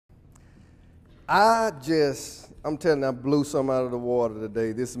I'm telling you, I blew something out of the water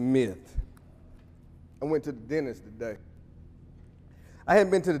today, this myth. I went to the dentist today. I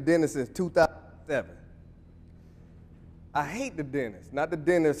hadn't been to the dentist since 2007. I hate the dentist, not the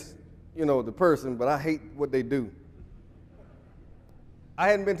dentist, the person, but I hate what they do. I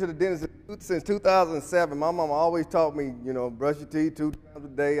hadn't been to the dentist since 2007. My mama always taught me, brush your teeth 2 times a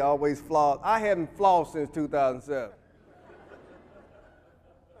day, always floss. I hadn't flossed since 2007.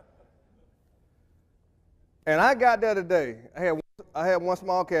 And I got there today. I had one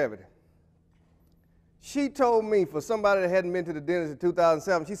small cavity. She told me, for somebody that hadn't been to the dentist in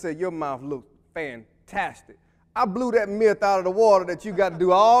 2007, she said, your mouth looks fantastic. I blew that myth out of the water that you got to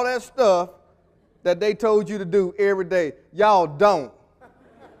do all that stuff that they told you to do every day. Y'all don't.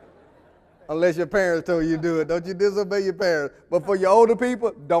 Unless your parents told you to do it. Don't you disobey your parents. But for your older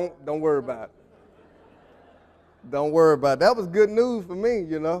people, don't worry about it. Don't worry about it. That was good news for me,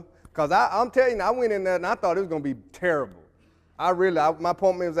 Because I'm telling you, I went in there and I thought it was going to be terrible. My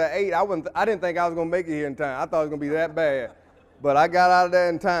appointment was at 8. I didn't think I was going to make it here in time. I thought it was going to be that bad. But I got out of there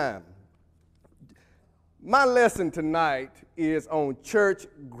in time. My lesson tonight is on church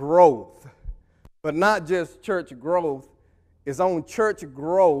growth. But not just church growth. It's on church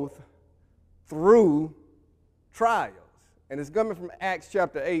growth through trials. And it's coming from Acts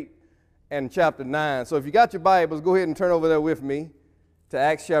chapter 8 and chapter 9. So if you got your Bibles, go ahead and turn over there with me to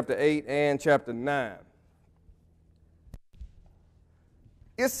Acts chapter 8 and chapter 9.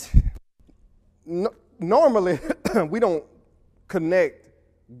 Normally, we don't connect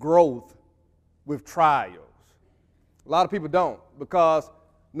growth with trials. A lot of people don't because,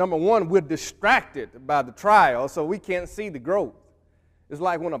 number one, we're distracted by the trial, so we can't see the growth. It's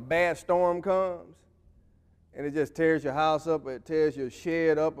like when a bad storm comes and it just tears your house up, or it tears your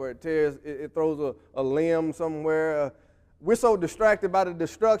shed up, or it throws a limb somewhere. We're so distracted by the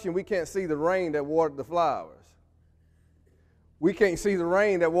destruction, we can't see the rain that watered the flowers. We can't see the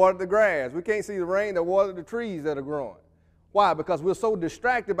rain that watered the grass. We can't see the rain that watered the trees that are growing. Why? Because we're so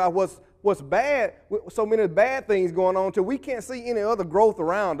distracted by what's bad, so many bad things going on, till we can't see any other growth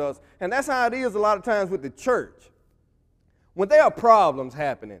around us. And that's how it is a lot of times with the church. When there are problems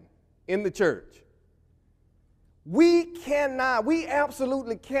happening in the church, we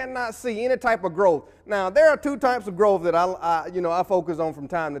absolutely cannot see any type of growth. Now, there are 2 types of growth that I focus on from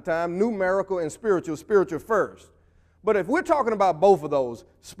time to time, numerical and spiritual first. But if we're talking about both of those,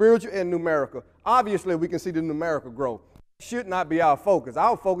 spiritual and numerical, obviously we can see the numerical growth. It should not be our focus.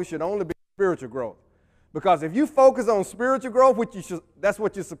 Our focus should only be spiritual growth. Because if you focus on spiritual growth, that's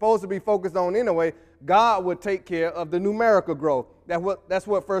what you're supposed to be focused on anyway, God will take care of the numerical growth. That's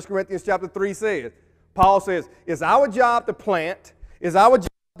what 1 Corinthians chapter 3 says. Paul says, it's our job to plant, it's our job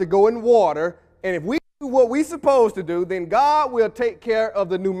to go in water, and if we do what we're supposed to do, then God will take care of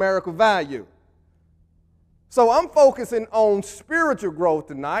the numerical value. So I'm focusing on spiritual growth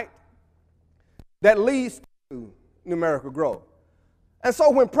tonight that leads to numerical growth. And so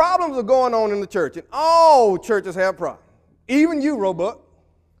when problems are going on in the church, and all churches have problems, even you, Roebuck,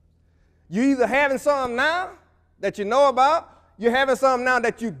 you're either having something now that you know about, you're having something now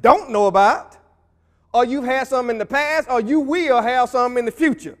that you don't know about, or you've had something in the past, or you will have something in the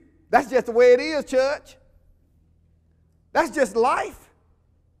future. That's just the way it is, church. That's just life.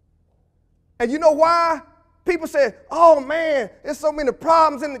 And you know why? People say, oh man, there's so many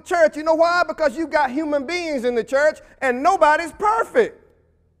problems in the church. You know why? Because you got human beings in the church and nobody's perfect.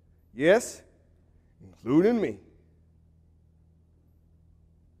 Yes, including me.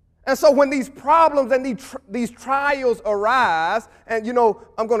 And so when these problems and these trials arise, and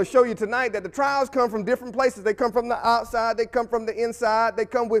I'm going to show you tonight that the trials come from different places. They come from the outside, they come from the inside, they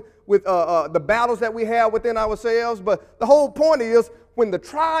come with the battles that we have within ourselves. But the whole point is, when the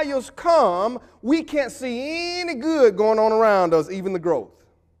trials come, we can't see any good going on around us, even the growth,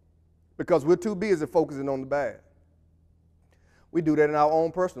 because we're too busy focusing on the bad. We do that in our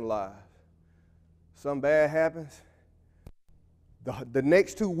own personal lives. Something bad happens. The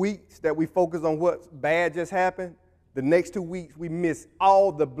next 2 weeks that we focus on what's bad just happened, the next 2 weeks we miss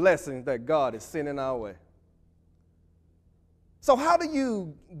all the blessings that God is sending our way. So how do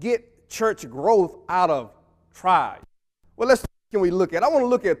you get church growth out of trials? Well, I want to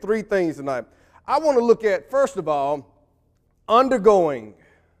look at 3 things tonight. I want to look at, first of all, undergoing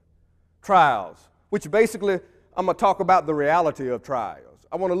trials, which basically I'm going to talk about the reality of trials.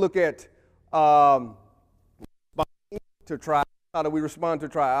 I want to look at to trials, how do we respond to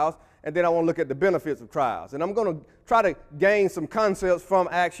trials, and then I want to look at the benefits of trials. And I'm going to try to gain some concepts from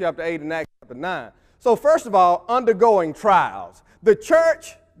Acts chapter 8 and Acts chapter 9. So first of all, undergoing trials. The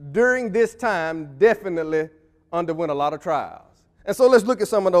church during this time definitely underwent a lot of trials. And so let's look at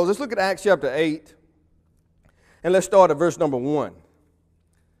some of those. Let's look at Acts chapter 8, and let's start at verse number 1.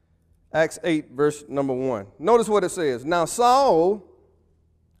 Acts 8, verse number 1. Notice what it says. Now Saul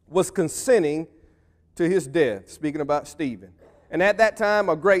was consenting to his death, speaking about Stephen. And at that time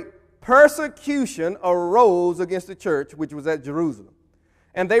a great persecution arose against the church, which was at Jerusalem.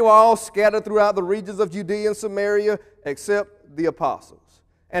 And they were all scattered throughout the regions of Judea and Samaria, except the apostles.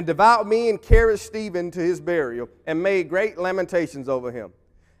 And devout men carried Stephen to his burial and made great lamentations over him.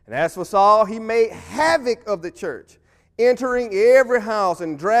 And as for Saul, he made havoc of the church, entering every house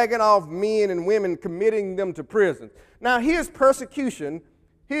and dragging off men and women, committing them to prison. Now here's persecution.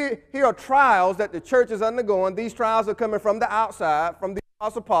 Here are trials that the church is undergoing. These trials are coming from the outside, from the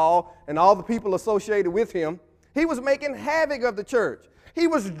Apostle Paul and all the people associated with him. He was making havoc of the church. He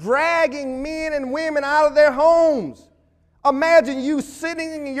was dragging men and women out of their homes. Imagine you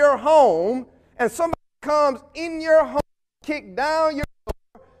sitting in your home and somebody comes in your home, kick down your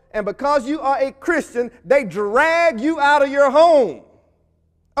door, and because you are a Christian, they drag you out of your home.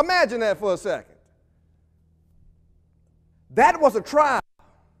 Imagine that for a second. That was a trial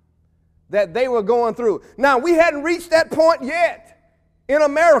that they were going through. Now, we hadn't reached that point yet in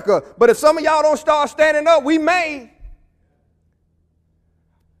America, but if some of y'all don't start standing up, we may.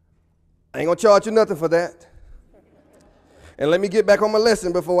 I ain't going to charge you nothing for that. And let me get back on my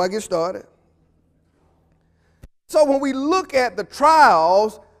lesson before I get started. So when we look at the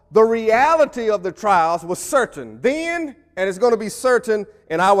trials, the reality of the trials was certain then, and it's going to be certain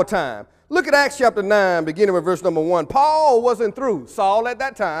in our time. Look at Acts chapter 9, beginning with verse number 1. Paul wasn't through. Saul at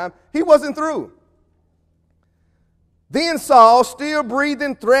that time, he wasn't through. Then Saul, still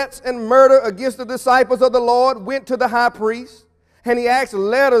breathing threats and murder against the disciples of the Lord, went to the high priest, and he asked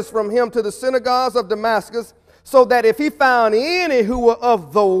letters from him to the synagogues of Damascus, so that if he found any who were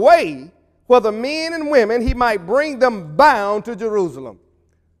of the way, whether men and women, he might bring them bound to Jerusalem.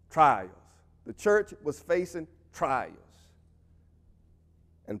 Trials. The church was facing trials.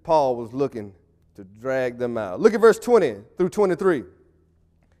 And Paul was looking to drag them out. Look at verse 20 through 23.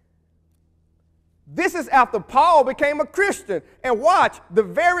 This is after Paul became a Christian. And watch, the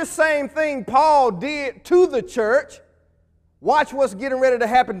very same thing Paul did to the church, watch what's getting ready to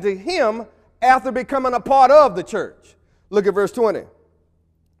happen to him after becoming a part of the church. Look at verse 20.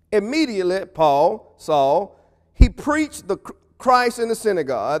 Immediately, Paul, Saul, he preached the Christ in the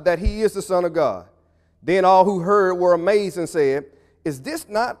synagogue, that he is the Son of God. Then all who heard were amazed and said, is this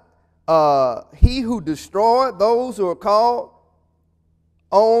not he who destroyed those who are called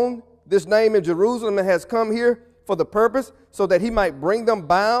on this name in Jerusalem and has come here for the purpose so that he might bring them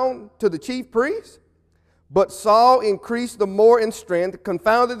bound to the chief priests? But Saul increased the more in strength,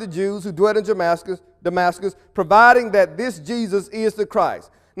 confounded the Jews who dwelt in Damascus, providing that this Jesus is the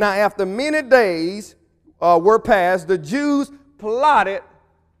Christ. Now, after many days were passed, the Jews plotted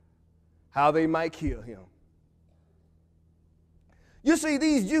how they might kill him. You see,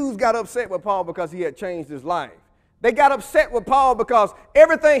 these Jews got upset with Paul because he had changed his life. They got upset with Paul because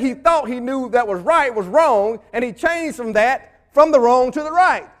everything he thought he knew that was right was wrong, and he changed from that, from the wrong to the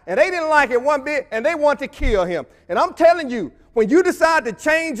right. And they didn't like it one bit, and they wanted to kill him. And I'm telling you, when you decide to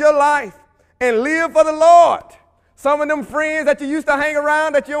change your life and live for the Lord, some of them friends that you used to hang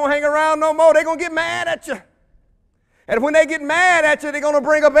around that you don't hang around no more, they're going to get mad at you. And when they get mad at you, they're going to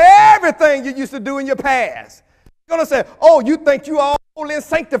bring up everything you used to do in your past. They're going to say, oh, you think you all holy and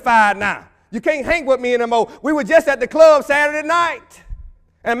sanctified now. You can't hang with me anymore. We were just at the club Saturday night.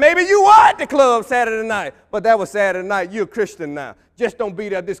 And maybe you were at the club Saturday night, but that was Saturday night. You're a Christian now. Just don't be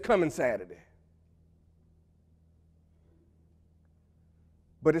there this coming Saturday.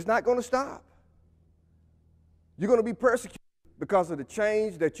 But it's not going to stop. You're going to be persecuted because of the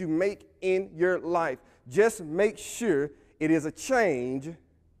change that you make in your life. Just make sure it is a change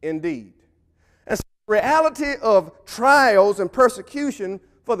indeed. And so the reality of trials and persecution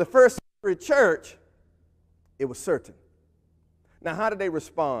for the first century church, it was certain. Now, how did they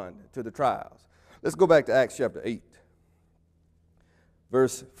respond to the trials? Let's go back to Acts chapter 8,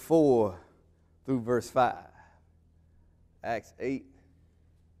 verse 4 through verse 5. Acts 8.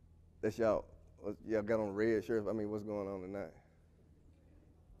 That's y'all. Y'all got on red shirts. I mean, what's going on tonight?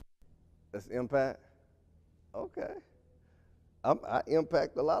 That's impact? Okay. I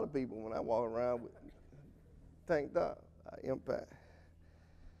impact a lot of people when I walk around with tank top. I impact.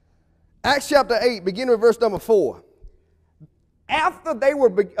 Acts chapter 8, beginning with verse number 4. After they were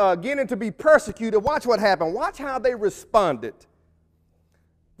beginning to be persecuted, watch what happened. Watch how they responded.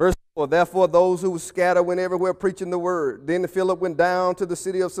 Verse 4, therefore those who were scattered went everywhere preaching the word. Then Philip went down to the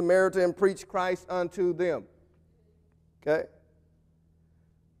city of Samaria and preached Christ unto them. Okay.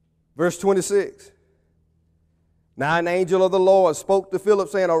 Verse 26. Now an angel of the Lord spoke to Philip,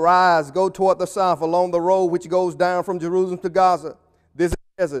 saying, Arise, go toward the south along the road which goes down from Jerusalem to Gaza. This is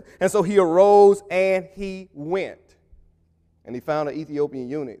the desert. And so he arose and he went. And he found an Ethiopian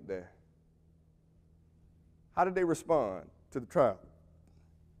eunuch there. How did they respond to the trial?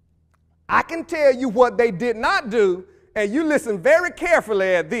 I can tell you what they did not do, and you listen very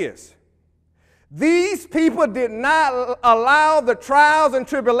carefully at this. These people did not allow the trials and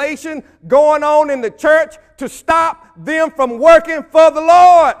tribulation going on in the church to stop them from working for the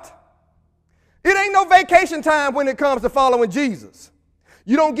Lord. It ain't no vacation time when it comes to following Jesus.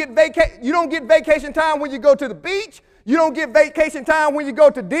 You don't get vacation time when you go to the beach. You don't get vacation time when you go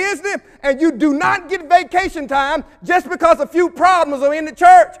to Disney, and you do not get vacation time just because a few problems are in the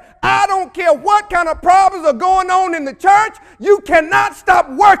church. I don't care what kind of problems are going on in the church. You cannot stop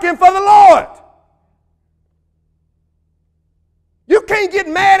working for the Lord. You can't get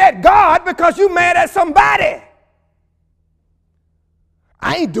mad at God because you're mad at somebody.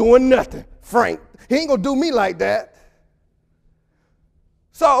 I ain't doing nothing, Frank. He ain't going to do me like that.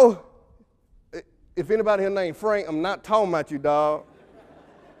 So, if anybody here named Frank, I'm not talking about you, dog.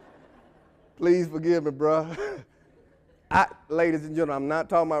 Please forgive me, bro. Ladies and gentlemen, I'm not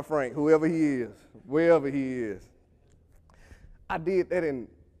talking about Frank, whoever he is, wherever he is. I did that in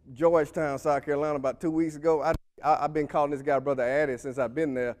Georgetown, South Carolina about 2 weeks ago. I've been calling this guy Brother Addy since I've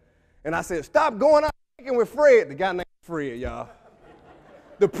been there. And I said, stop going out drinking with Fred. The guy named Fred, y'all.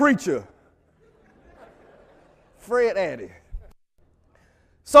 The preacher. Fred Addy.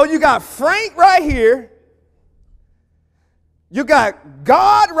 So you got Frank right here. You got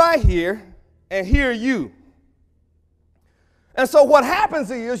God right here. And here you. And so what happens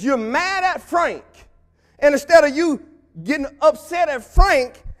is you're mad at Frank. And instead of you getting upset at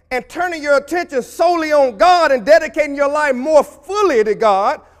Frank and turning your attention solely on God and dedicating your life more fully to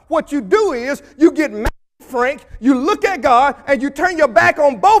God, what you do is you get mad at Frank, you look at God, and you turn your back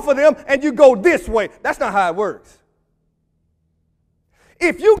on both of them, and you go this way. That's not how it works.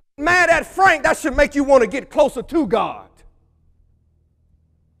 If you get mad at Frank, that should make you want to get closer to God.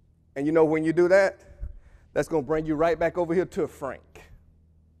 And you know when you do that, that's going to bring you right back over here to Frank.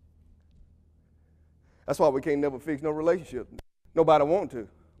 That's why we can't never fix no relationship. Nobody want to.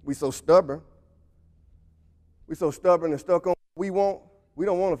 We so stubborn. We so stubborn and stuck on what we want. We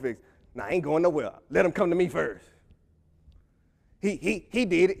don't want to fix. Nah, I ain't going nowhere. Let him come to me first. He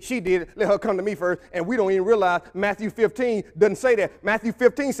did it. She did it. Let her come to me first. And we don't even realize Matthew 15 doesn't say that. Matthew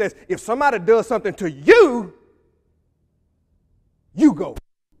 15 says, if somebody does something to you, you go.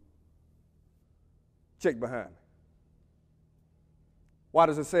 Check behind me. Why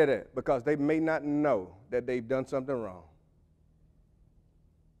does it say that? Because they may not know that they've done something wrong.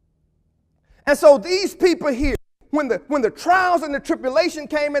 And so these people here, when the trials and the tribulation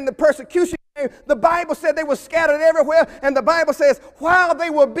came and the persecution came, the Bible said they were scattered everywhere. And the Bible says while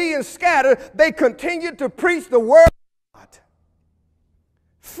they were being scattered, they continued to preach the word of God.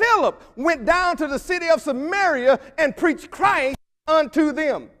 Philip went down to the city of Samaria and preached Christ unto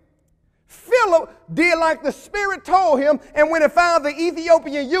them. Philip did like the Spirit told him and went and found the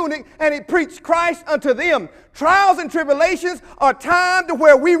Ethiopian eunuch and he preached Christ unto them. Trials and tribulations are time to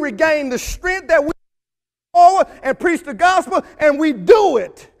where we regain the strength that we forward and preach the gospel, and we do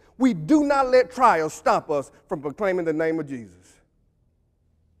it. We do not let trials stop us from proclaiming the name of Jesus.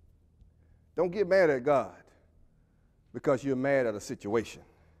 Don't get mad at God because you're mad at a situation.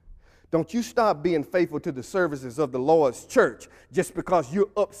 Don't you stop being faithful to the services of the Lord's church just because you're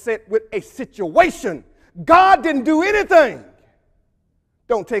upset with a situation. God didn't do anything.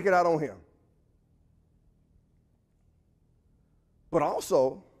 Don't take it out on him. But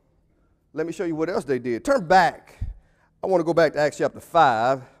also, let me show you what else they did. Turn back. I want to go back to Acts chapter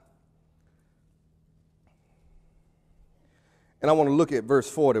 5. And I want to look at verse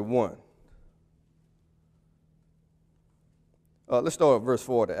 41. Let's start at verse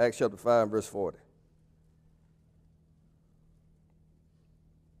 40, Acts chapter 5, verse 40.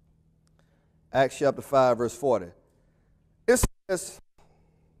 Acts chapter 5, verse 40. It says,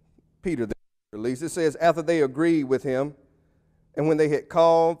 Peter, at least, it says, after they agreed with him, and when they had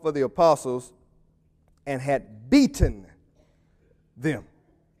called for the apostles and had beaten them,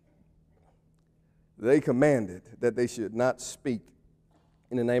 they commanded that they should not speak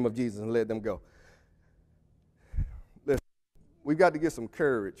in the name of Jesus and let them go. We've got to get some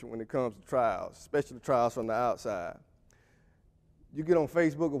courage when it comes to trials, especially trials from the outside. You get on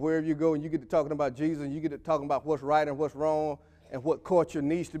Facebook or wherever you go and you get to talking about Jesus and you get to talking about what's right and what's wrong and what culture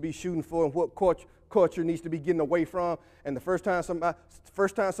needs to be shooting for and what culture needs to be getting away from. And the first time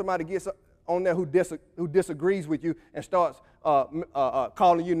somebody gets on there who disagrees with you and starts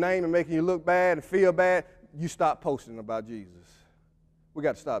calling you name and making you look bad and feel bad, you stop posting about Jesus. We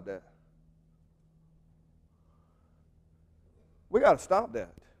got to stop that. We got to stop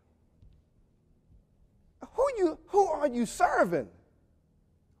that. Who are you serving?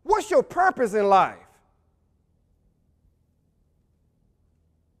 What's your purpose in life?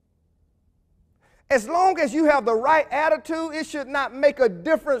 As long as you have the right attitude, it should not make a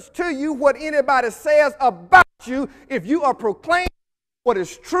difference to you what anybody says about you if you are proclaiming what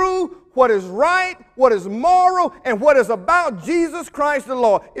is true, what is right, what is moral, and what is about Jesus Christ the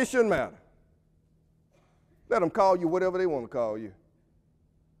Lord. It shouldn't matter. Let them call you whatever they want to call you.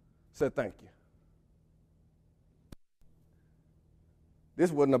 Say thank you.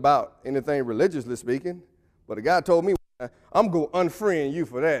 This wasn't about anything religiously speaking, but a guy told me, I'm going to unfriend you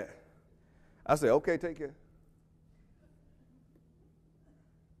for that. I said, okay, take care.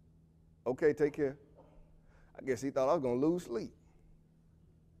 Okay, take care. I guess he thought I was going to lose sleep.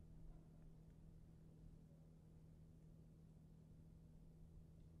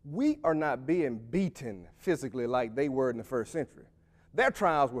 We are not being beaten physically like they were in the first century. Their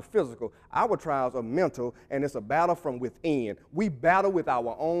trials were physical. Our trials are mental, and it's a battle from within. We battle with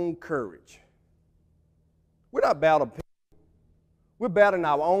our own courage. We're not battling. We're battling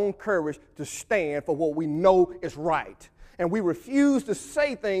our own courage to stand for what we know is right. And we refuse to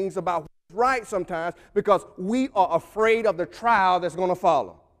say things about what's right sometimes because we are afraid of the trial that's going to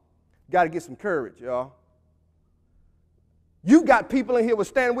follow. Got to get some courage, y'all. You got people in here who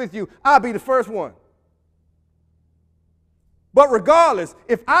stand with you. I'll be the first one. But regardless,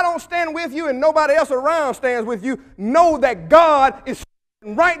 if I don't stand with you and nobody else around stands with you, know that God is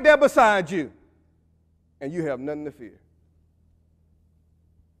right there beside you. And you have nothing to fear.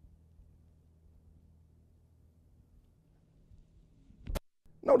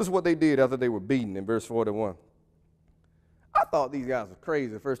 Notice what they did after they were beaten in verse 41. I thought these guys were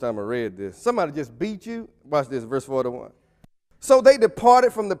crazy the first time I read this. Somebody just beat you? Watch this, verse 41. So they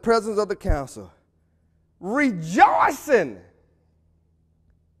departed from the presence of the council, rejoicing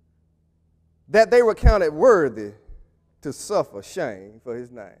that they were counted worthy to suffer shame for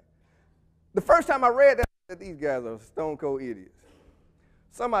his name. The first time I read that, I said, these guys are stone cold idiots.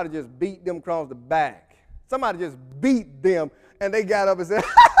 Somebody just beat them across the back. Somebody just beat them, and they got up and said,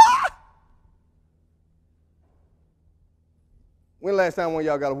 when last time one of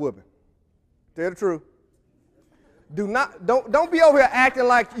y'all got a whooping? Tell the truth. Don't be over here acting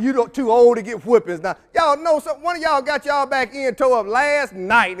like you too old to get whippings. Now, y'all know one of y'all got y'all back in tore up last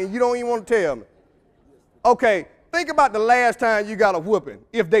night, and you don't even want to tell me. Okay, think about the last time you got a whooping,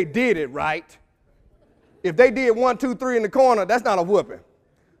 if they did it right. If they did 1, 2, 3 in the corner, that's not a whooping.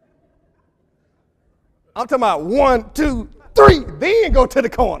 I'm talking about 1, 2, 3, then go to the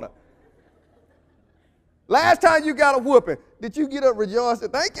corner. Last time you got a whooping, did you get up rejoicing?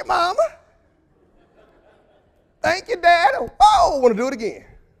 Thank you, Mama. Thank you, Dad. Oh, want to do it again.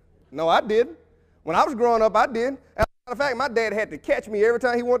 No, I didn't. When I was growing up, I didn't. As a matter of fact, my dad had to catch me every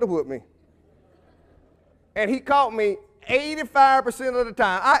time he wanted to whoop me. And he caught me 85% of the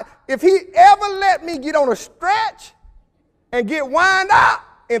time. If he ever let me get on a stretch and get wind up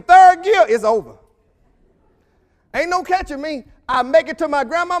in third gear, it's over. Ain't no catching me. I make it to my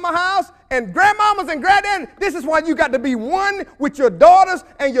grandmama's house, and grandmamas and granddaddies, this is why you got to be one with your daughters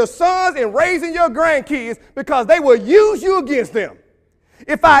and your sons in raising your grandkids, because they will use you against them.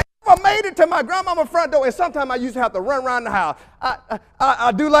 If I ever made it to my grandmama's front door, and sometimes I used to have to run around the house,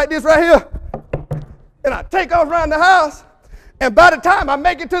 I do like this right here, and I take off around the house, and by the time I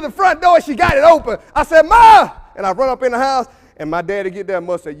make it to the front door, she got it open. I said, Ma! And I run up in the house, and my daddy get there and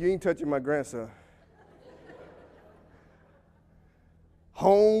must say, you ain't touching my grandson.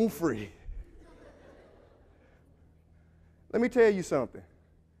 Home free. Let me tell you something.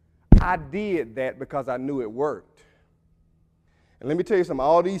 I did that because I knew it worked. And let me tell you something.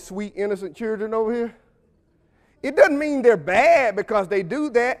 All these sweet, innocent children over here, it doesn't mean they're bad because they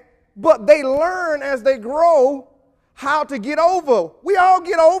do that, but they learn as they grow how to get over. We all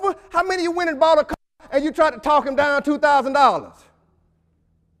get over. How many of you went and bought a car and you tried to talk them down $2,000?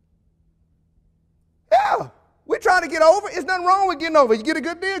 Yeah. We're trying to get over. There's nothing wrong with getting over. You get a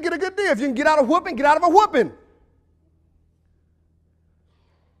good deal, get a good deal. If you can get out of whooping, get out of a whooping.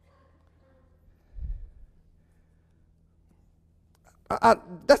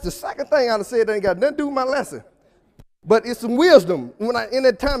 That's the second thing I said that ain't got nothing to do with my lesson. But it's some wisdom. In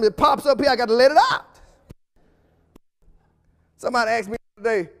that time it pops up here, I got to let it out. Somebody asked me the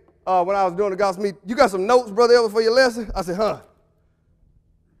other day when I was doing the gospel meeting, you got some notes, Brother Elvis, for your lesson? I said, huh.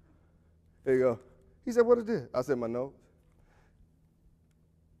 There you go. He said, what is this? I said, my notes.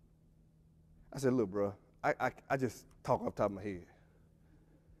 I said, look, bro, I just talk off the top of my head.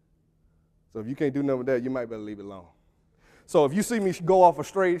 So if you can't do nothing with that, you might better leave it alone. So if you see me go off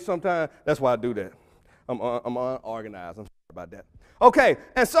astray sometime, that's why I do that. I'm unorganized. I'm sorry about that. Okay,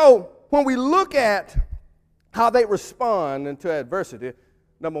 and so when we look at how they respond to adversity,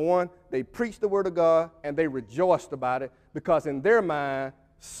 number one, they preached the word of God and they rejoiced about it because in their mind,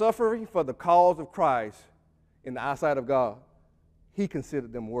 suffering for the cause of Christ in the eyesight of God, he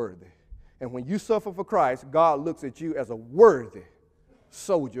considered them worthy. And when you suffer for Christ, God looks at you as a worthy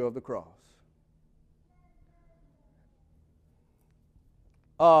soldier of the cross.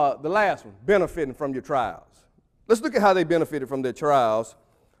 The last one, benefiting from your trials. Let's look at how they benefited from their trials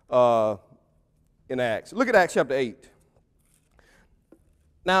in Acts. Look at Acts chapter 8.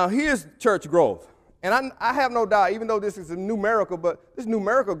 Now, here's church growth. And I have no doubt, even though this is a numerical, but this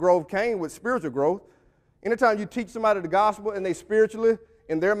numerical growth came with spiritual growth. Anytime you teach somebody the gospel and they spiritually,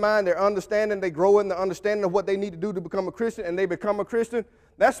 in their mind, their understanding, they grow in the understanding of what they need to do to become a Christian, and they become a Christian,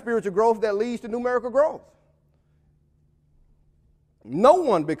 that's spiritual growth that leads to numerical growth. No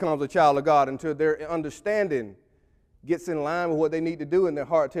one becomes a child of God until their understanding gets in line with what they need to do and their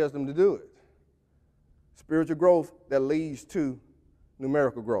heart tells them to do it. Spiritual growth that leads to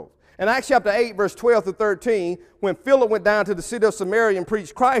numerical growth. In Acts chapter 8, verse 12 to 13, when Philip went down to the city of Samaria and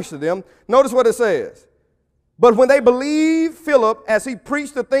preached Christ to them, notice what it says. But when they believed Philip as he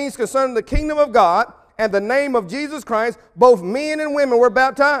preached the things concerning the kingdom of God and the name of Jesus Christ, both men and women were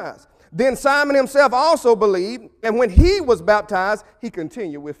baptized. Then Simon himself also believed, and when he was baptized, he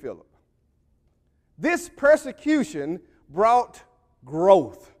continued with Philip. This persecution brought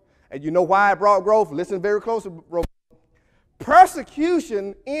growth. And you know why it brought growth? Listen very closely.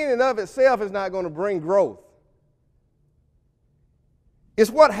 Persecution in and of itself is not going to bring growth. It's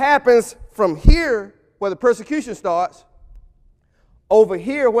what happens from here where the persecution starts, over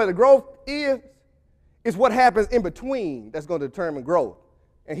here where the growth is what happens in between that's going to determine growth.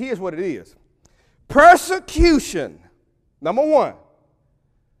 And here's what it is. Persecution, number one,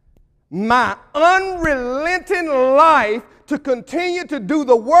 my unrelenting life to continue to do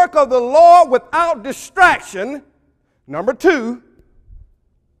the work of the Lord without distraction. Number two,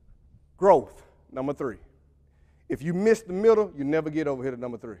 growth. Number three. If you miss the middle, you never get over here to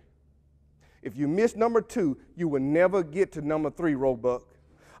number three. If you miss number two, you will never get to number three, Roebuck.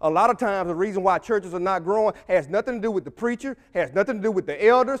 A lot of times the reason why churches are not growing has nothing to do with the preacher, has nothing to do with the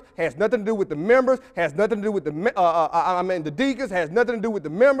elders, has nothing to do with the members, has nothing to do with the deacons, has nothing to do with the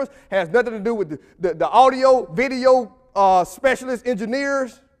members, has nothing to do with the audio, video specialists,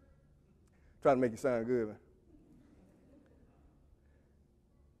 engineers. Trying to make you sound good, man.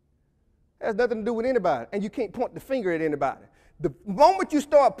 Has nothing to do with anybody, and you can't point the finger at anybody. The moment you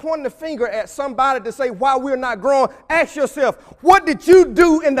start pointing the finger at somebody to say why we're not growing, ask yourself, what did you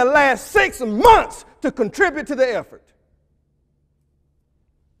do in the last 6 months to contribute to the effort?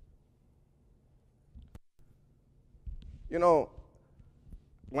 You know,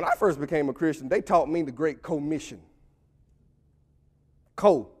 when I first became a Christian, they taught me the great commission.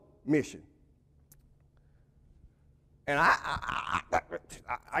 Co-mission. And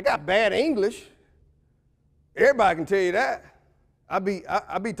I got bad English. Everybody can tell you that. I be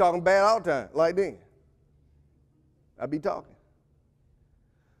talking bad all the time, like then. I be talking.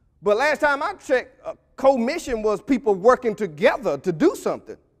 But last time I checked, co-mission was people working together to do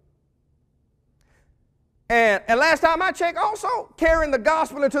something. And last time I checked also, carrying the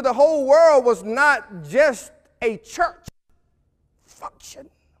gospel into the whole world was not just a church function.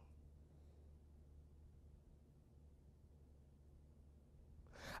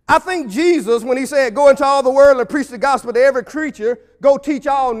 I think Jesus, when he said, go into all the world and preach the gospel to every creature, go teach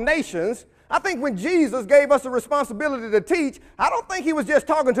all nations, I think when Jesus gave us the responsibility to teach, I don't think he was just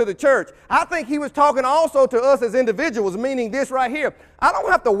talking to the church. I think he was talking also to us as individuals, meaning this right here. I don't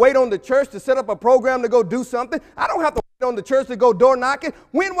have to wait on the church to set up a program to go do something. I don't have to wait on the church to go door knocking.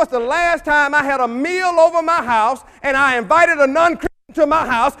 When was the last time I had a meal over my house and I invited a non-Christian to my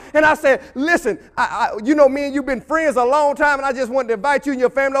house, and I said, listen, you know, me and you've been friends a long time, and I just wanted to invite you and your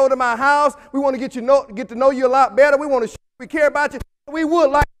family over to my house. We want to get to know you a lot better. We want to show we care about you. We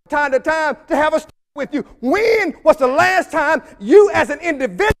would like from time to time to have a story with you. When was the last time you as an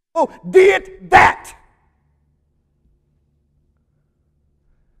individual did that?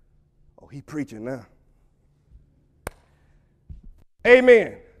 Oh, he preaching now.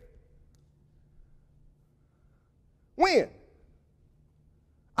 Amen. When?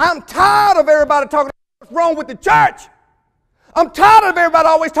 I'm tired of everybody talking about what's wrong with the church. I'm tired of everybody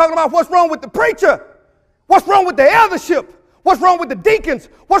always talking about what's wrong with the preacher, what's wrong with the eldership, what's wrong with the deacons,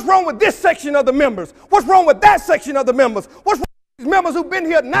 what's wrong with this section of the members, what's wrong with that section of the members, what's wrong with these members who've been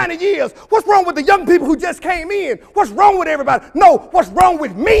here 90 years, what's wrong with the young people who just came in, what's wrong with everybody? No, what's wrong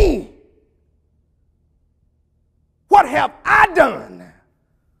with me? What have I done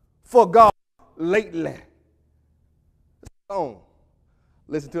for God lately? Song.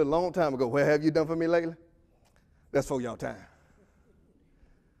 Listen to it a long time ago. What have you done for me lately? That's for y'all time.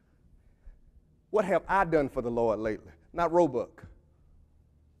 What have I done for the Lord lately? Not Roebuck.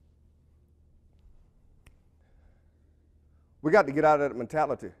 We got to get out of that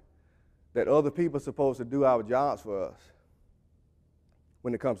mentality that other people are supposed to do our jobs for us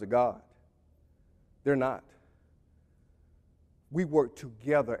when it comes to God. They're not. We work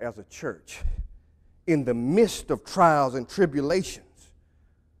together as a church in the midst of trials and tribulations.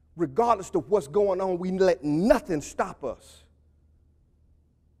 Regardless of what's going on, we let nothing stop us.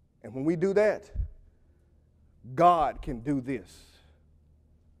 And when we do that, God can do this.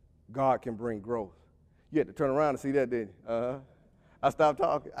 God can bring growth. You had to turn around and see that, didn't you? I stopped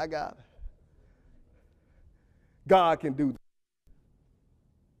talking. I got it. God can do this.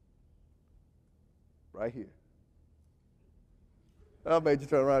 Right here. I made you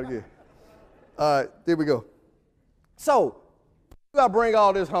turn around again. All right, there we go. So, we got to bring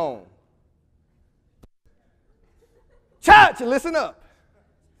all this home. Church, listen up.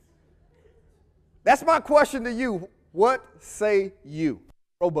 That's my question to you. What say you?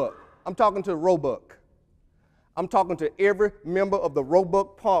 Roebuck. I'm talking to Roebuck. I'm talking to every member of the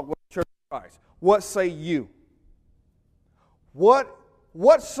Roebuck Parkway Church of Christ. What say you? What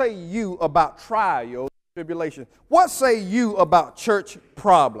say you about trials, tribulation? What say you about church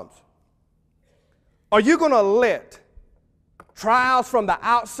problems? Are you going to let trials from the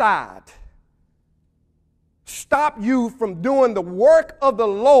outside stop you from doing the work of the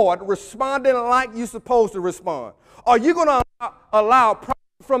Lord, responding like you're supposed to respond? Are you going to allow problems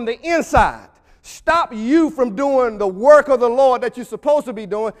from the inside stop you from doing the work of the Lord that you're supposed to be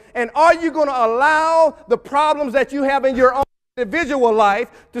doing? And are you going to allow the problems that you have in your own individual life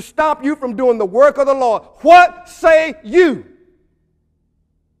to stop you from doing the work of the Lord? What say you?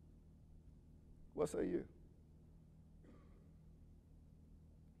 What say you?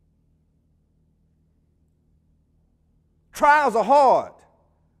 Trials are hard.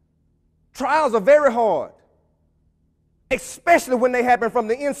 Trials are very hard, especially when they happen from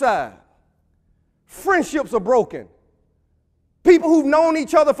the inside. Friendships are broken. People who've known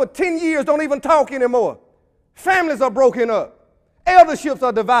each other for 10 years don't even talk anymore. Families are broken up. Elderships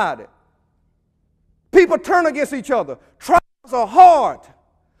are divided. People turn against each other. Trials are hard.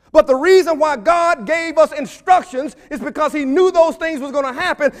 But the reason why God gave us instructions is because he knew those things was going to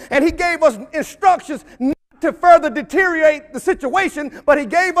happen, and he gave us instructions not to further deteriorate the situation, but he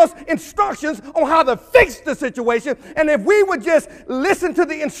gave us instructions on how to fix the situation. And if we would just listen to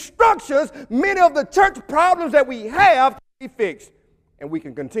the instructions, many of the church problems that we have can be fixed, and we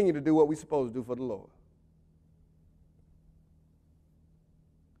can continue to do what we're supposed to do for the Lord.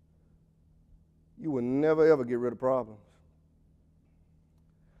 You will never, ever get rid of problems.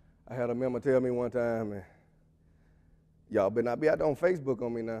 I had a member tell me one time, man, y'all better not be out there on Facebook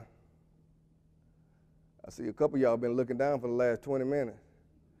on me now. I see a couple of y'all been looking down for the last 20 minutes.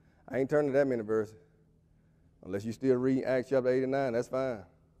 I ain't turning to that many verses. Unless you still read Acts chapter 8 and 9, that's fine.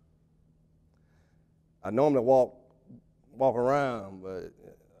 I normally walk around, but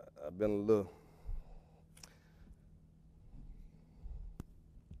I've been a little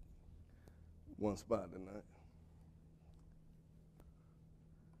one spot tonight.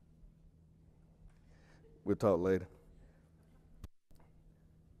 We'll talk later.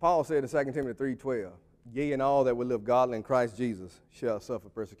 Paul said in 2 Timothy 3:12, yea, and all that will live godly in Christ Jesus shall suffer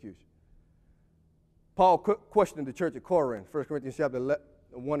persecution. Paul questioned the church at Corinth, 1 Corinthians chapter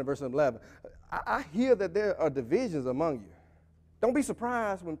 1 and verse 11. I hear that there are divisions among you. Don't be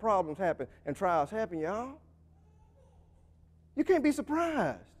surprised when problems happen and trials happen, y'all. You can't be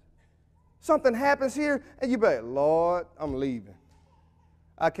surprised. Something happens here, and you be like, Lord, I'm leaving.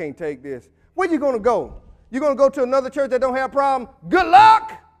 I can't take this. Where you going to go? You going to go to another church that don't have problems? Good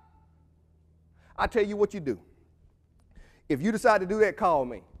luck. I tell you what you do. If you decide to do that, call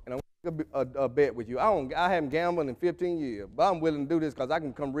me, and I'm going to make a bet with you. I haven't gambled in 15 years, but I'm willing to do this because I can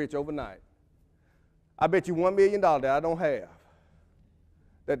become rich overnight. I bet you $1 million that I don't have,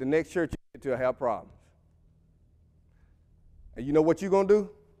 that the next church you get to have problems. And you know what you're going to do?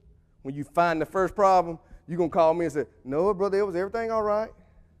 When you find the first problem, you're going to call me and say, no, brother, it was everything all right.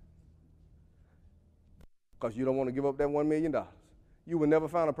 Because you don't want to give up that $1 million. You will never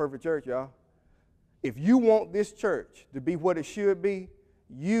find a perfect church, y'all. If you want this church to be what it should be,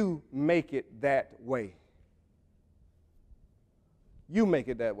 you make it that way. You make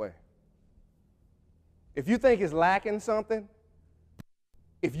it that way. If you think it's lacking something,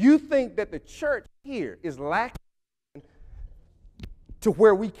 if you think that the church here is lacking to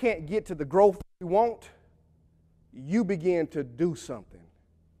where we can't get to the growth we want, you begin to do something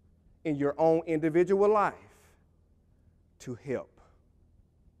in your own individual life to help.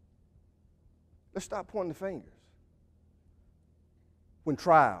 Let's stop pointing the fingers when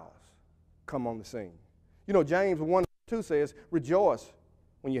trials come on the scene. You know, James 1:2 says, rejoice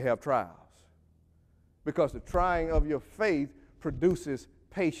when you have trials, because the trying of your faith produces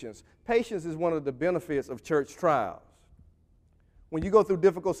patience. Patience is one of the benefits of church trials. When you go through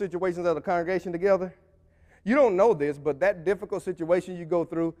difficult situations as a congregation together, you don't know this, but that difficult situation you go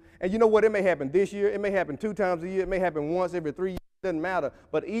through, and you know what, it may happen this year, it may happen 2 times a year, it may happen once every 3 years, it doesn't matter.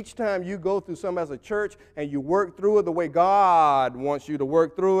 But each time you go through something as a church and you work through it the way God wants you to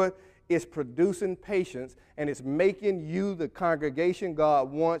work through it, it's producing patience, and it's making you the congregation God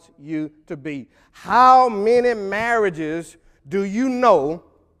wants you to be. How many marriages do you know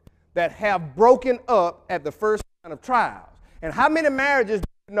that have broken up at the first sign of trials? And how many marriages do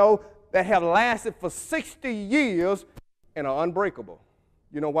you know that have lasted for 60 years and are unbreakable?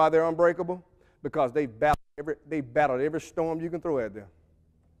 You know why they're unbreakable? Because they battled every storm you can throw at them.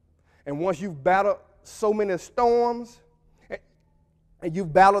 And once you've battled so many storms, and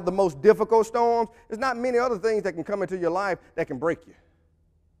you've battled the most difficult storms, there's not many other things that can come into your life that can break you.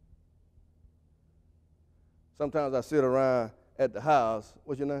 Sometimes I sit around at the house.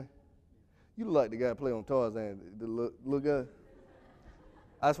 What's your name? You look like the guy play on Tarzan, the little guy.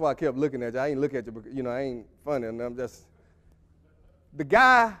 That's why I kept looking at you. I ain't look at you because, I ain't funny, and I'm just. The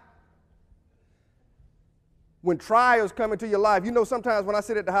guy, when trials come into your life, sometimes when I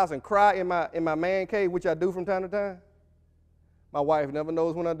sit at the house and cry in my man cave, which I do from time to time, my wife never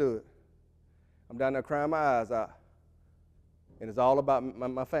knows when I do it. I'm down there crying my eyes out. And it's all about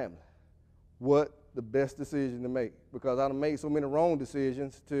my family. What the best decision to make? Because I've made so many wrong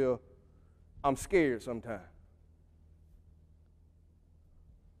decisions till I'm scared sometimes.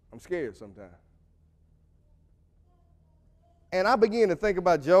 I'm scared sometimes. And I begin to think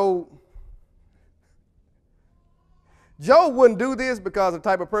about Job. Job wouldn't do this because of the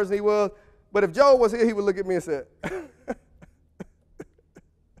type of person he was, but if Job was here, he would look at me and say,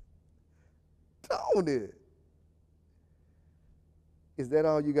 don't it? Is that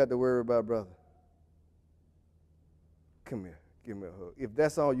all you got to worry about, brother? Come here, give me a hug. If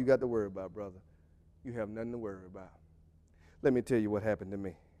that's all you got to worry about, brother, you have nothing to worry about. Let me tell you what happened to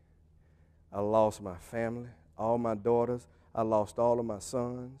me. I lost my family, all my daughters. I lost all of my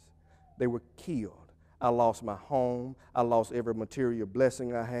sons. They were killed. I lost my home. I lost every material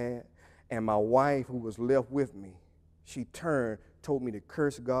blessing I had. And my wife, who was left with me, she turned, told me to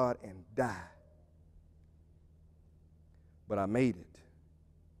curse God and die. But I made it.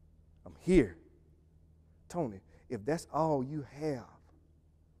 I'm here. Tony, if that's all you have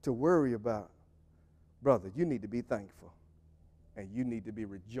to worry about, brother, you need to be thankful and you need to be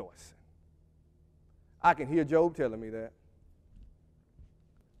rejoicing. I can hear Job telling me that.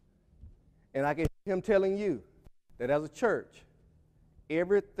 And I can hear him telling you that as a church,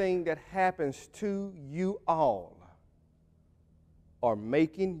 everything that happens to you all are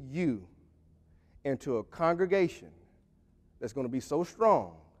making you into a congregation that's going to be so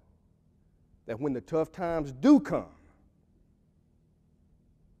strong that when the tough times do come,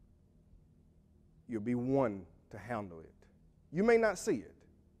 you'll be one to handle it. You may not see it.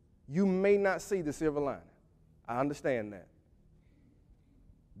 You may not see the silver lining. I understand that.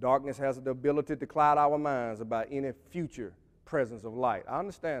 Darkness has the ability to cloud our minds about any future presence of light. I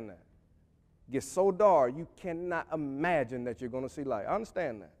understand that. It gets so dark, you cannot imagine that you're going to see light. I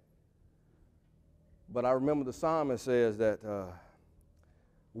understand that. But I remember the psalmist says that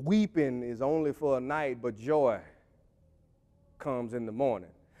weeping is only for a night, but joy comes in the morning.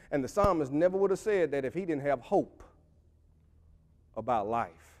 And the psalmist never would have said that if he didn't have hope about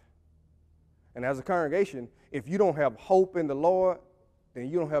life. And as a congregation, if you don't have hope in the Lord, then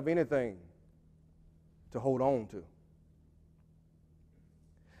you don't have anything to hold on to.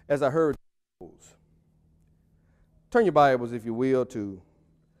 As I heard, turn your Bibles, if you will, to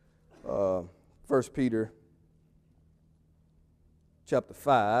 1 Peter chapter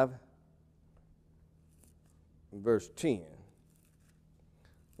 5, verse 10.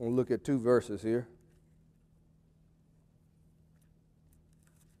 I'm going to look at 2 verses here.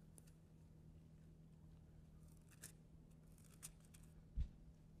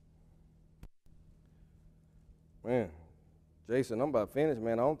 Man, Jason, I'm about finished,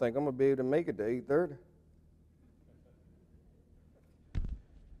 man. I don't think I'm going to be able to make it to 8:30.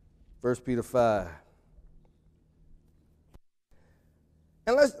 1 Peter 5.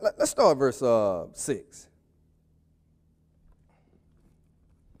 And let's start verse 6.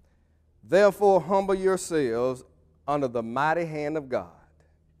 Therefore, humble yourselves under the mighty hand of God.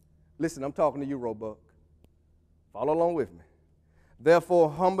 Listen, I'm talking to you, Roebuck. Follow along with me. Therefore,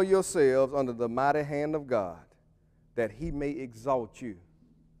 humble yourselves under the mighty hand of God, that he may exalt you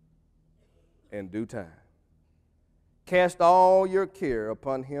in due time. Cast all your care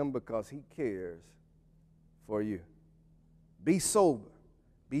upon him, because he cares for you. Be sober,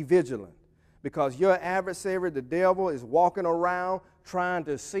 be vigilant, because your adversary, the devil, is walking around trying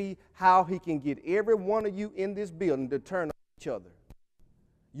to see how he can get every one of you in this building to turn on each other.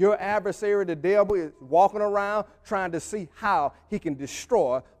 Your adversary, the devil, is walking around trying to see how he can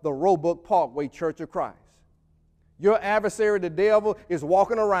destroy the Roebuck Parkway Church of Christ. Your adversary, the devil, is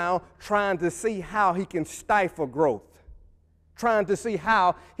walking around trying to see how he can stifle growth, trying to see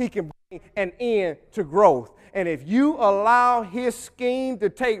how he can bring an end to growth. And if you allow his scheme to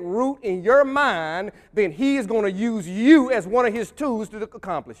take root in your mind, then he is going to use you as one of his tools to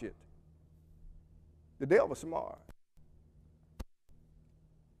accomplish it. The devil's smart.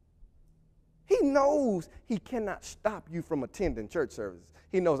 He knows he cannot stop you from attending church services.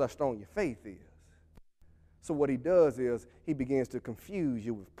 He knows how strong your faith is. So what he does is he begins to confuse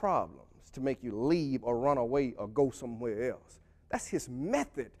you with problems to make you leave or run away or go somewhere else. That's his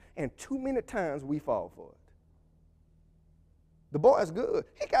method, and too many times we fall for it. The boy's good.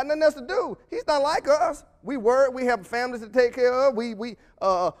 He got nothing else to do. He's not like us. We work. We have families to take care of. We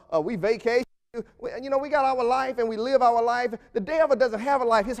vacation. We got our life and we live our life. The devil doesn't have a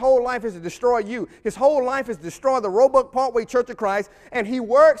life. His whole life is to destroy you. His whole life is to destroy the Roebuck Parkway Church of Christ, and he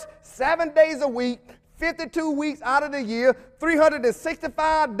works 7 days a week, 52 weeks out of the year,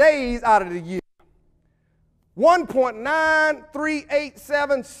 365 days out of the year,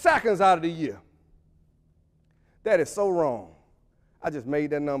 1.9387 seconds out of the year. That is so wrong. I just made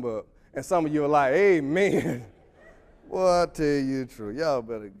that number up, and some of you are like, amen. Well, I tell you the truth. Y'all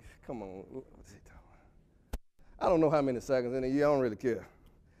better, come on. I don't know how many seconds in a year. I don't really care.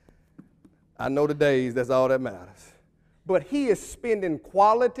 I know the days. That's all that matters. But he is spending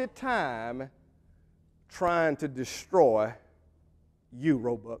quality time trying to destroy you,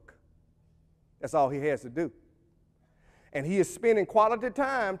 Roebuck. That's all he has to do. And he is spending quality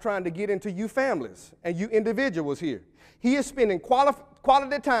time trying to get into you families and you individuals here. He is spending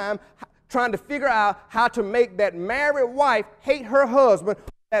quality time trying to figure out how to make that married wife hate her husband,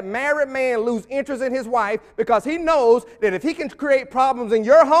 that married man lose interest in his wife, because he knows that if he can create problems in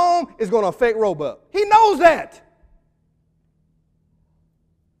your home, it's going to affect Roebuck. He knows that.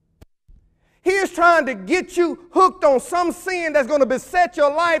 He is trying to get you hooked on some sin that's going to beset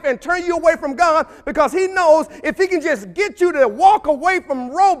your life and turn you away from God, because he knows if he can just get you to walk away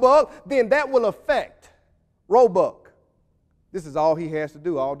from Roebuck, then that will affect Roebuck. This is all he has to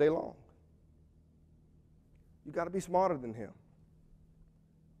do all day long. You got to be smarter than him.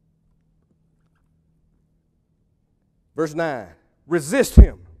 Verse 9, resist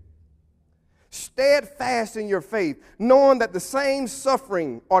him. Steadfast in your faith, knowing that the same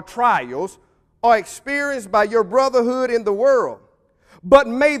suffering or trials are experienced by your brotherhood in the world. But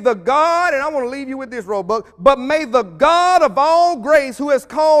may the God, and I want to leave you with this, Roebuck, but may the God of all grace, who has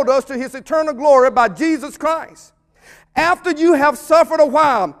called us to his eternal glory by Jesus Christ, after you have suffered a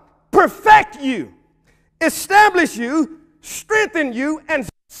while, perfect you, establish you, strengthen you, and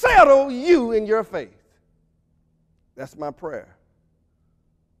settle you in your faith. That's my prayer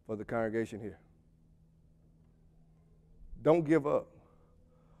for the congregation here. Don't give up.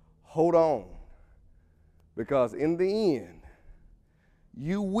 Hold on. Because in the end,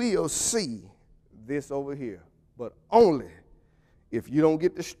 you will see this over here. But only if you don't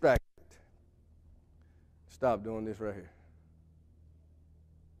get distracted. Stop doing this right here.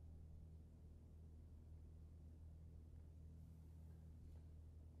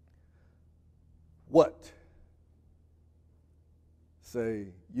 What say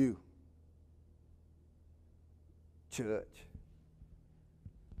you, church?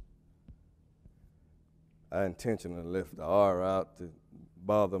 I intentionally left the R out to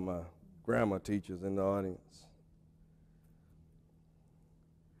bother my grammar teachers in the audience.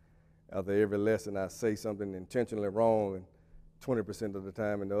 After every lesson, I say something intentionally wrong, and 20% of the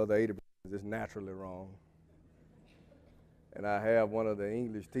time, and the other 80% is naturally wrong. And I have one of the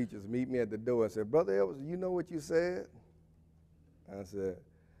English teachers meet me at the door and say, Brother Edwards, you know what you said? I said,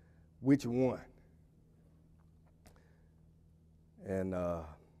 which one? And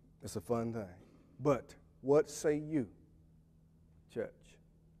it's a fun thing. But what say you, church?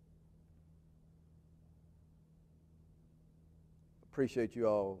 Appreciate you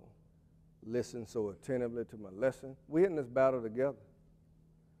all listening so attentively to my lesson. We're in this battle together.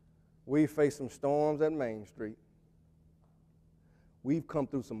 We faced some storms at Main Street. We've come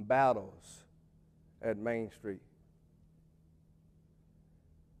through some battles at Main Street.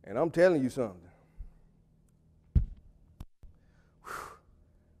 And I'm telling you something.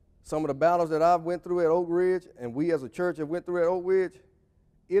 some of the battles that I've went through at Oak Ridge, and we as a church have went through at Oak Ridge,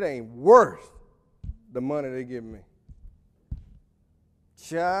 it ain't worth the money they give me.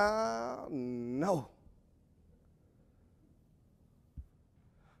 Child, no.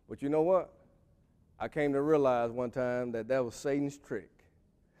 But you know what? I came to realize one time that was Satan's trick.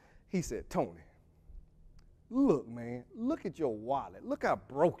 He said, Tony, look, man, look at your wallet. Look how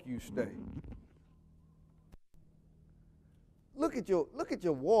broke you stay. Look at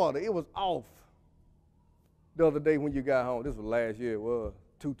your water. It was off the other day when you got home. This was last year. It was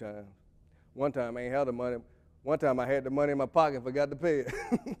 2 times. One time I ain't had the money. One time I had the money in my pocket and forgot to pay it.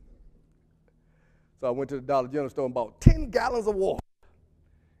 So I went to the Dollar General store and bought 10 gallons of water.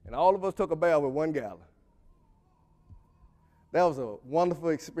 And all of us took a bath with 1 gallon. That was a wonderful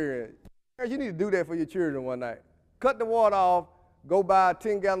experience. You need to do that for your children one night. Cut the water off, go buy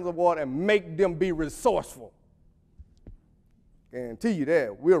 10 gallons of water, and make them be resourceful. Guarantee you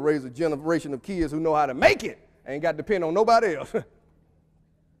that. We'll raise a generation of kids who know how to make it. Ain't got to depend on nobody else.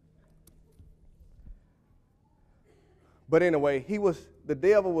 But anyway, the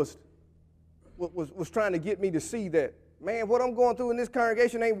devil was trying to get me to see that, man, what I'm going through in this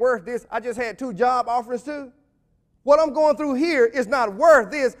congregation ain't worth this. I just had 2 job offerings too. What I'm going through here is not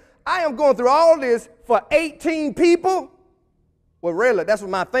worth this. I am going through all this for 18 people. Well, really, that's what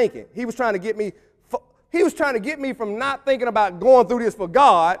my thinking. He was trying to get me from not thinking about going through this for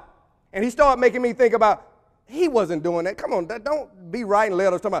God, and he started making me think about he wasn't doing that. Come on, don't be writing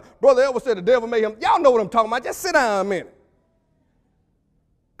letters talking about, Brother Elvis said the devil made him. Y'all know what I'm talking about. Just sit down a minute.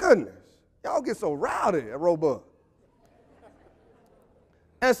 Goodness, y'all get so rowdy at Roebuck.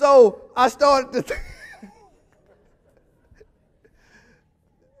 And so I started to think,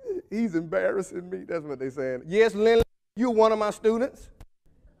 he's embarrassing me. That's what they're saying. Yes, Lynn, you're one of my students.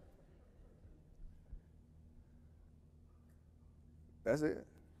 That's it.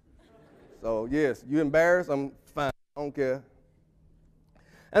 So, yes, you embarrassed? I'm fine. I don't care.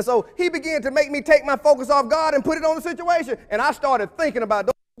 And so he began to make me take my focus off God and put it on the situation. And I started thinking about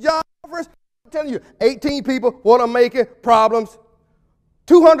those job offers. I'm telling you, 18 people, what I'm making, problems.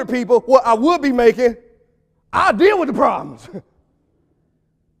 200 people, what I would be making, I'll deal with the problems.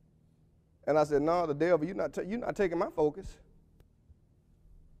 And I said, no, the devil, you're not taking my focus.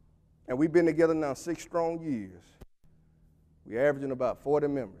 And we've been together now 6 strong years. We're averaging about 40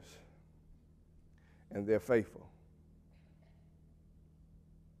 members. And they're faithful.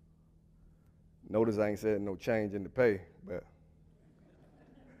 Notice I ain't said no change in the pay, but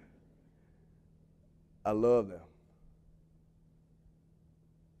I love them.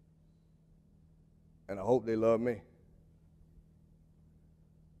 And I hope they love me.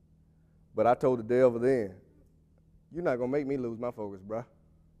 But I told the devil then, you're not going to make me lose my focus, bruh.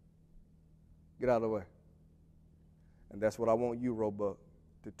 Get out of the way. And that's what I want you, Roebuck,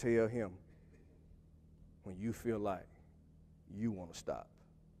 to tell him when you feel like you want to stop.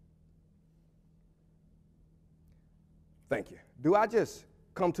 Thank you. Do I just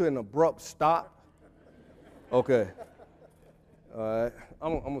come to an abrupt stop? Okay. All right.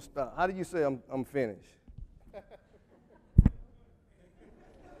 I'm going to stop. How do you say I'm finished?